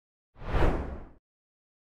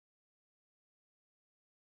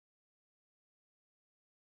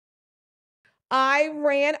I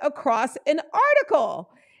ran across an article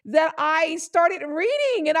that I started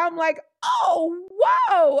reading, and I'm like, oh,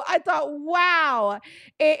 whoa. I thought, wow.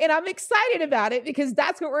 And I'm excited about it because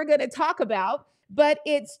that's what we're going to talk about. But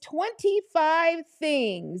it's 25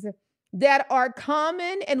 things that are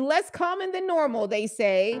common and less common than normal, they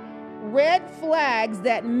say, red flags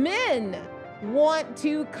that men want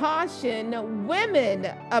to caution women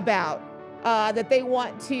about, that they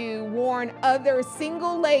want to warn other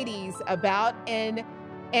single ladies about. And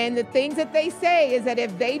the things that they say is that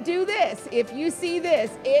if they do this, if you see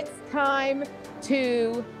this, it's time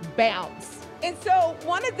to bounce. And so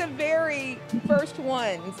one of the very first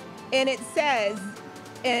ones, and it says,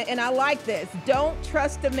 and I like this, don't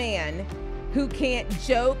trust a man who can't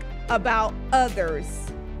joke about others.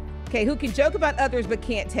 Okay, who can joke about others but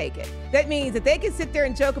can't take it. That means that they can sit there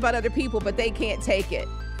and joke about other people, but they can't take it.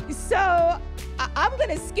 So I'm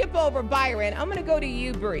gonna skip over Byron. I'm gonna go to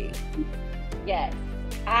you, Bree. Yes.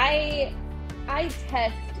 I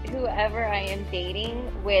test whoever I am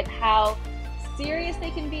dating with how serious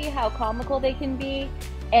they can be, how comical they can be,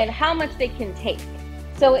 and how much they can take.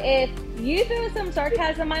 So if you throw some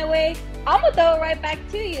sarcasm my way, I'm gonna throw it right back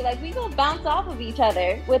to you. Like, we gonna bounce off of each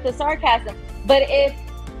other with the sarcasm. But if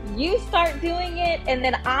you start doing it and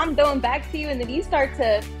then I'm throwing back to you and then you start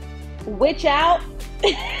to witch out,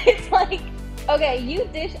 it's like, okay, you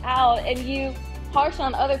dish out and you harsh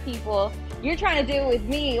on other people. You're trying to do it with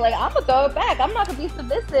me. Like, I'm gonna throw it back. I'm not gonna be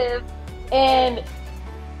submissive and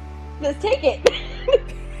just take it.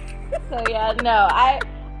 So yeah, no,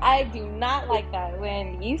 I do not like that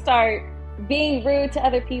when you start being rude to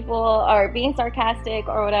other people or being sarcastic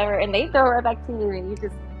or whatever, and they throw it right back to you and you're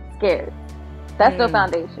just scared. That's the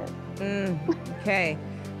foundation. Okay.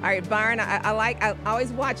 All right, Byron, I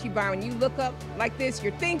always watch you, Byron. When you look up like this,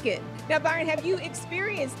 you're thinking. Now, Byron, have you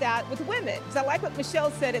experienced that with women? Because I like what Michelle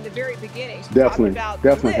said in the very beginning. She talked about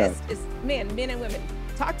the list is men and women.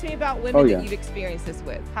 Talk to me about women that you've experienced this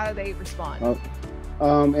with. How do they respond?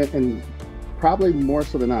 And probably more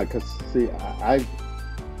so than not, because see, I've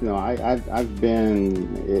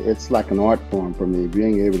been. It's like an art form for me,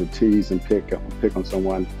 being able to tease and pick on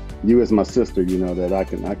someone. You as my sister, you know that I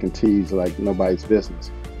can tease like nobody's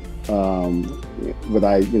business. But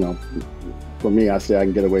for me, I say I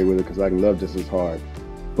can get away with it because I can love just as hard.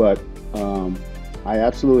 But I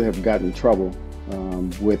absolutely have gotten in trouble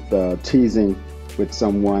with teasing with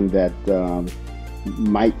someone that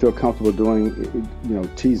might feel comfortable doing,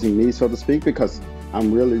 teasing me, so to speak, because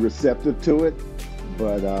I'm really receptive to it.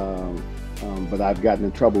 But I've gotten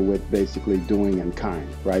in trouble with basically doing in kind,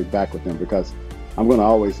 right back with them, because I'm going to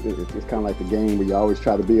always, it's kind of like the game where you always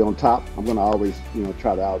try to be on top. I'm going to always,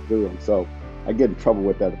 try to outdo them. So I get in trouble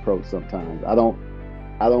with that approach sometimes. I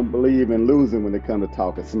don't believe in losing when it comes to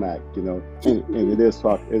talking smack, and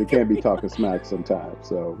it can be talking smack sometimes.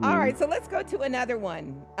 So. All right, so let's go to another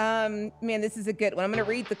one. Man, this is a good one. I'm going to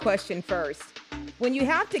read the question first. When you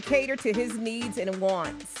have to cater to his needs and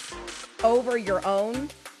wants over your own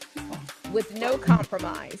with no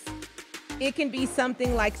compromise, it can be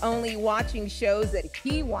something like only watching shows that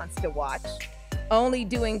he wants to watch, only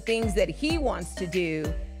doing things that he wants to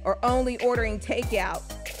do, or only ordering takeout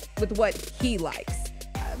with what he likes.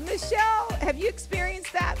 Michelle, have you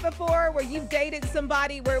experienced that before, where you've dated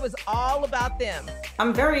somebody where it was all about them?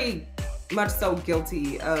 I'm very much so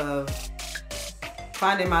guilty of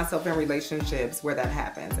finding myself in relationships where that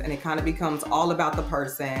happens, and it kind of becomes all about the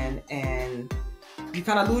person and you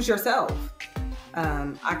kind of lose yourself.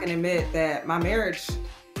 I can admit that my marriage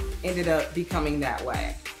ended up becoming that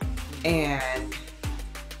way. And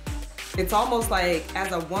it's almost like,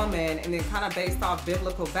 as a woman, and then kind of based off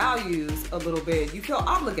biblical values a little bit, you feel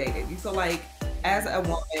obligated. You feel like, as a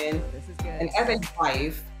woman and as a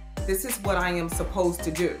wife, this is what I am supposed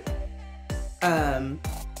to do. And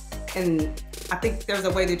I think there's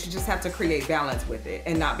a way that you just have to create balance with it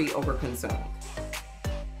and not be overconsumed.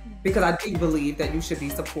 Because I do believe that you should be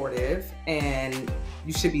supportive and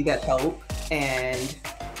you should be that help and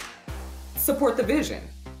support the vision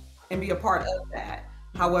and be a part of that.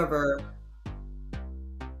 However,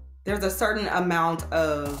 there's a certain amount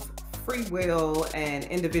of free will and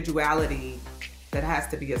individuality that has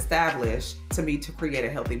to be established to me to create a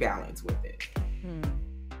healthy balance with it.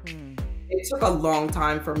 It took a long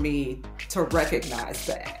time for me to recognize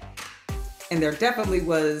that. And there definitely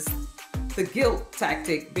was the guilt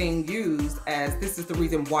tactic being used as, this is the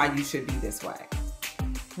reason why you should be this way.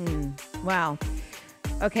 Wow.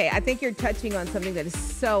 Okay, I think you're touching on something that is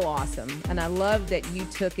so awesome. And I love that you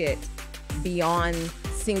took it beyond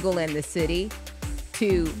single in the city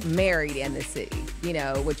to married in the city,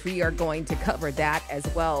 which we are going to cover that as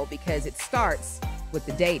well, because it starts with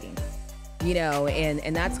the dating.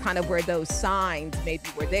 and that's kind of where those signs maybe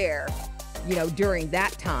were there, during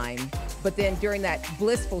that time. But then during that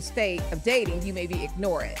blissful state of dating, you maybe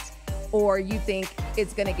ignore it, or you think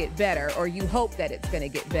it's going to get better, or you hope that it's going to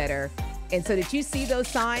get better. And so did you see those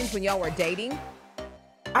signs when y'all were dating?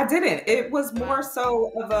 I didn't. It was more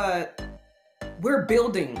so of we're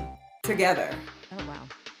building together. Oh, wow.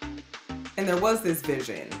 And there was this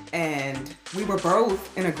vision, and we were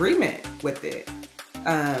both in agreement with it.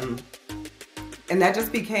 And that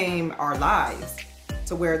just became our lives,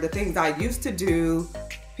 to where the things I used to do,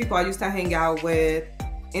 people I used to hang out with,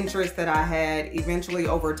 interests that I had, eventually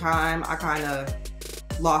over time, I kind of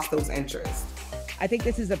lost those interests. I think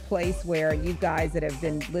this is a place where you guys that have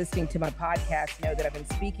been listening to my podcast know that I've been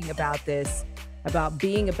speaking about this, about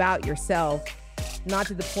being about yourself, not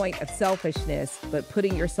to the point of selfishness, but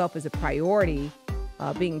putting yourself as a priority,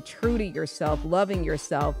 being true to yourself, loving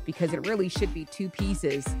yourself, because it really should be two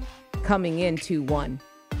pieces coming into one.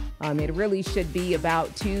 It really should be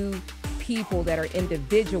about two people that are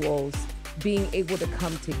individuals being able to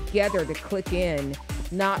come together to click in,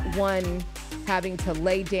 not one having to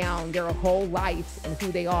lay down their whole life and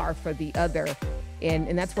who they are for the other.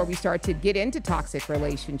 And that's where we start to get into toxic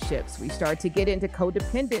relationships. We start to get into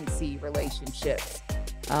codependency relationships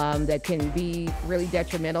that can be really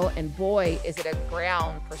detrimental. And boy, is it a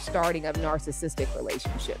ground for starting of narcissistic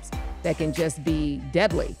relationships that can just be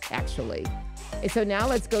deadly, actually. And so now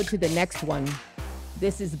let's go to the next one.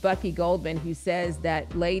 This is Bucky Goldman, who says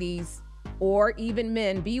that ladies, or even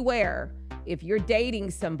men, beware if you're dating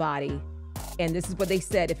somebody. And this is what they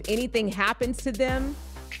said: if anything happens to them,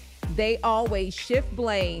 they always shift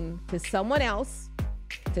blame to someone else,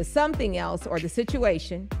 to something else, or the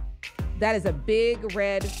situation. That is a big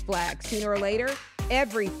red flag. Sooner or later,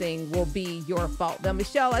 everything will be your fault. Now,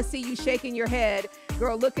 Michelle, I see you shaking your head.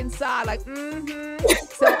 Girl, look inside like, So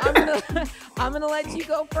I'm gonna let you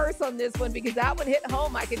go first on this one, because that one hit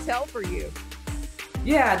home, I can tell for you.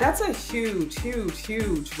 Yeah, that's a huge, huge,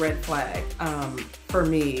 huge red flag for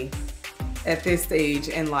me at this stage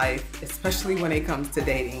in life, especially when it comes to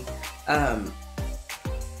dating.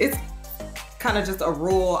 It's kind of just a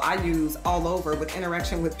rule I use all over with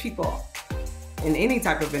interaction with people, in any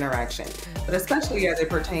type of interaction, but especially as it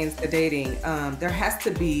pertains to dating, there has to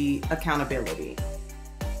be accountability.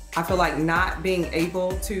 I feel like not being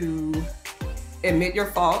able to admit your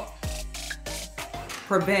fault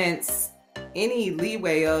prevents any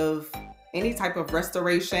leeway of any type of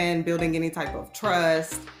restoration, building any type of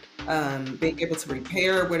trust, being able to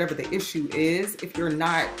repair whatever the issue is, if you're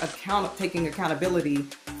not taking accountability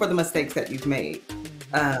for the mistakes that you've made.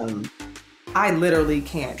 I literally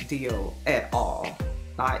can't deal at all,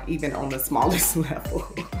 not even on the smallest level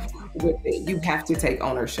with it. You have to take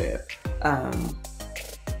ownership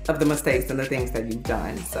of the mistakes and the things that you've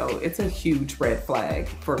done. So it's a huge red flag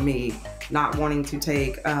for me, not wanting to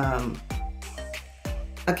take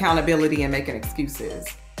accountability and making excuses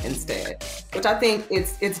instead, which I think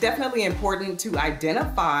it's definitely important to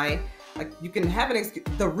identify. Like, you can have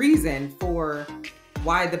the reason for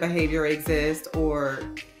why the behavior exists,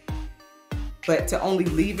 but to only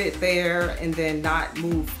leave it there and then not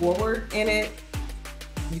move forward in it.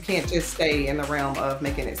 You can't just stay in the realm of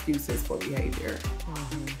making excuses for behavior.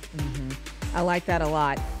 I like that a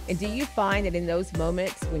lot. And do you find that in those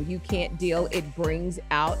moments when you can't deal, it brings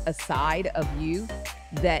out a side of you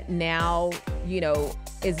that now,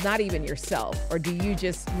 is not even yourself? Or do you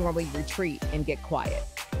just normally retreat and get quiet?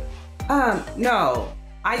 No,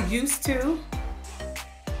 I used to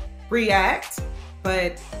react,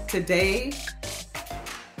 but today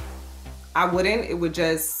I wouldn't. It would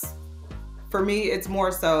just, for me, it's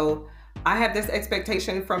more so, I have this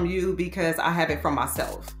expectation from you because I have it from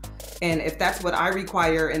myself. And if that's what I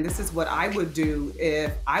require, and this is what I would do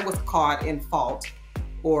if I was caught in fault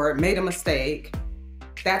or made a mistake,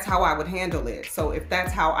 that's how I would handle it. So if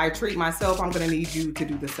that's how I treat myself, I'm going to need you to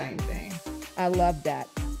do the same thing. I love that.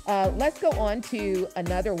 Let's go on to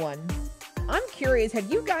another one. I'm curious,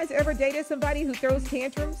 have you guys ever dated somebody who throws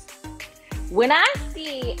tantrums? When I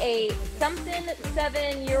see a something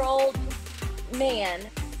 7-year-old man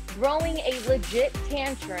throwing a legit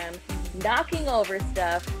tantrum, knocking over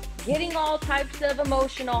stuff, getting all types of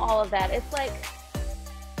emotional, all of that, it's like,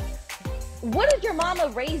 what did your mama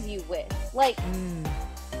raise you with? Like,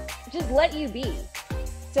 just let you be.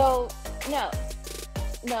 So no,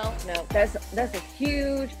 that's a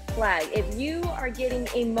huge flag. If you are getting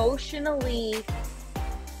emotionally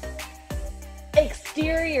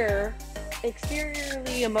exteriorly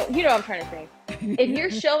you know what I'm trying to say. If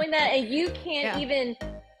you're showing that and you can't even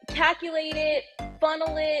calculate it,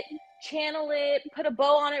 funnel it, channel it, put a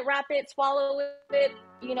bow on it, wrap it, swallow it,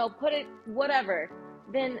 you know, put it, whatever,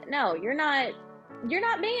 then no, you're not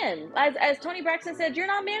man. As Tony Braxton said, you're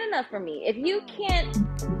not man enough for me. If you can't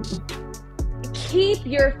keep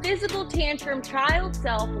your physical tantrum child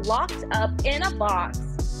self locked up in a box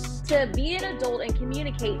to be an adult and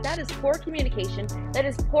communicate, that is poor communication. That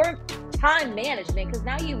is poor time management, because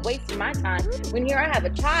now you wasted my time when here I have a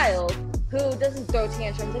child who doesn't throw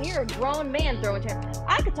tantrums and you're a grown man throwing tantrums.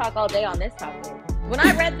 I could talk all day on this topic. When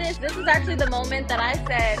I read this was actually the moment that I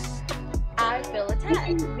said, I feel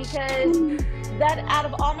attacked, because that out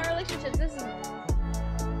of all my relationships, this is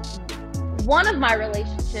one of my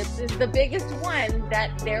relationships is the biggest one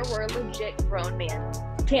that there were legit grown man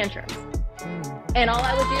tantrums. And all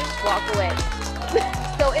I would do is walk away.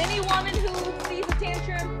 So any woman who sees a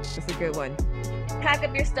tantrum, That's a good one. pack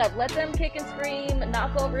up your stuff. Let them kick and scream,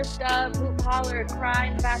 knock over stuff, hoop, holler, cry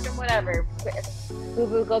in the bathroom, whatever. Boo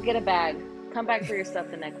boo, go get a bag. Come back for your stuff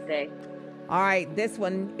the next day. All right, this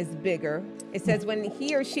one is bigger. It says when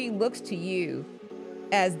he or she looks to you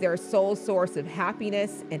as their sole source of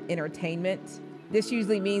happiness and entertainment, this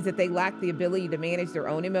usually means that they lack the ability to manage their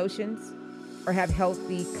own emotions or have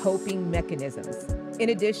healthy coping mechanisms. In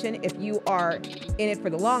addition, if you are in it for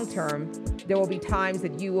the long term, there will be times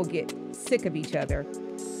that you will get sick of each other,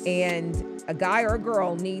 and a guy or a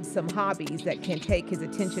girl needs some hobbies that can take his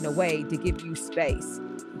attention away to give you space.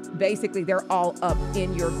 Basically, they're all up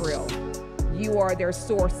in your grill. You are their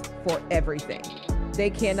source for everything. They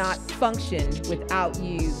cannot function without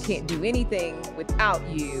you, can't do anything without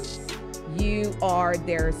you. You are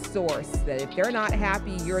their source. That if they're not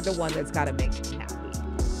happy, you're the one that's got to make them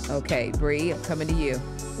happy. Okay, Bree, I'm coming to you.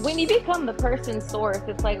 When you become the person's source,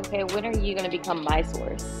 it's like, okay, when are you going to become my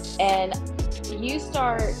source? And you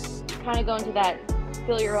start kind of going to that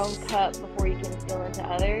fill your own cup before you can fill into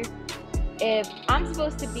others. If I'm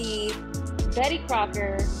supposed to be Betty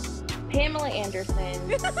Crocker, Pamela Anderson,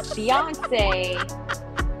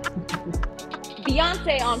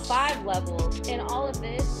 Beyonce on 5 levels and all of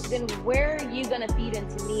this, then where are you going to feed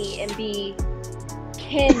into me and be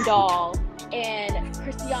Ken Doll and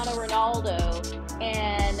Cristiano Ronaldo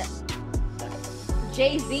and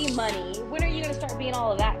Jay-Z money? When are you going to start being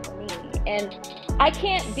all of that for me? And I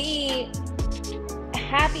can't be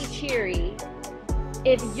happy cheery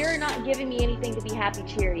if you're not giving me anything to be happy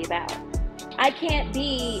cheery about. I can't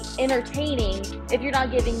be entertaining if you're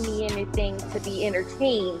not giving me anything to be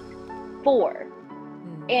entertained for.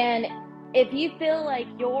 And if you feel like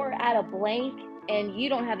you're at a blank and you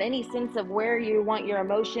don't have any sense of where you want your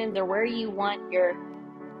emotions or where you want your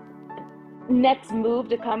next move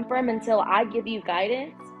to come from until I give you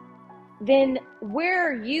guidance, then where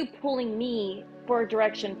are you pulling me for a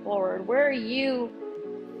direction forward? Where are you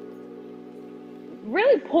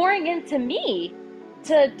really pouring into me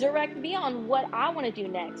to direct me on what I want to do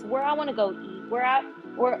next, where I want to go eat,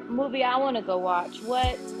 what movie I want to go watch,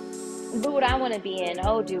 what mood I want to be in?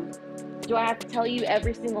 Oh, do I have to tell you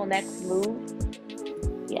every single next move?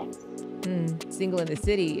 Yes. Single in the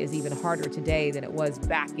city is even harder today than it was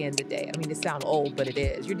back in the day. I mean, to sound old, but it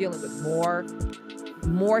is. You're dealing with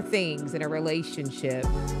more things in a relationship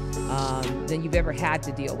than you've ever had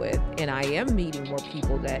to deal with. And I am meeting more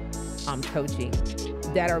people that I'm coaching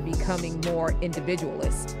that are becoming more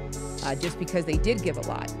individualist just because they did give a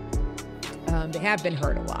lot. They have been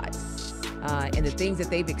hurt a lot. And the things that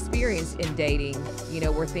they've experienced in dating,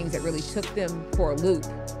 were things that really took them for a loop.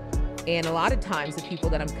 And a lot of times the people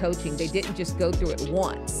that I'm coaching, they didn't just go through it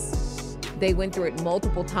once. They went through it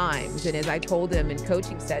multiple times. And as I told them in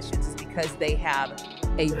coaching sessions, it's because they have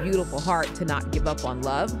a beautiful heart to not give up on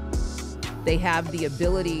love. They have the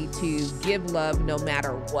ability to give love no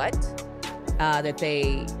matter what, that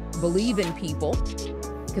they believe in people.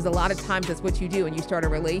 Because a lot of times that's what you do when you start a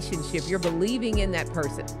relationship. You're believing in that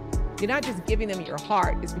person. You're not just giving them your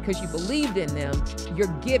heart. It's because you believed in them.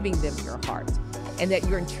 You're giving them your heart. And that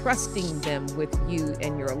you're entrusting them with you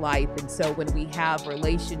and your life. And so when we have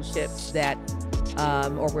relationships that,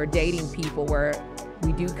 or we're dating people where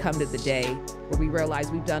we do come to the day where we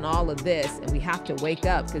realize we've done all of this and we have to wake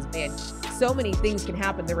up, because man, so many things can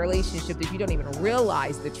happen in the relationship that you don't even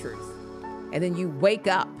realize the truth. And then you wake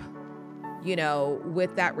up,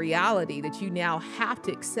 with that reality that you now have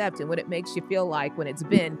to accept, and what it makes you feel like when it's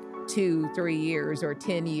been 2, 3 years or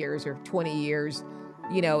 10 years or 20 years,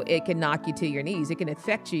 it can knock you to your knees. It can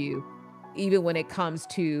affect you even when it comes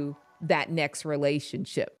to that next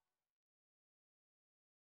relationship.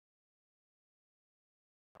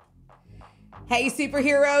 Hey,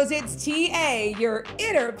 superheroes, it's TA, your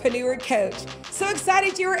Innerpreneur Coach. So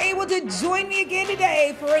excited you were able to join me again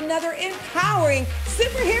today for another empowering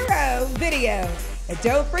superhero video. And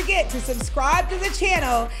don't forget to subscribe to the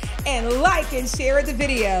channel and like and share the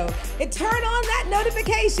video. And turn on that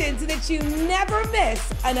notification so that you never miss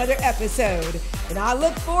another episode. And I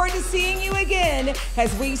look forward to seeing you again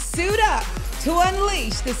as we suit up to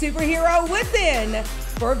unleash the superhero within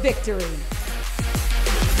for victory.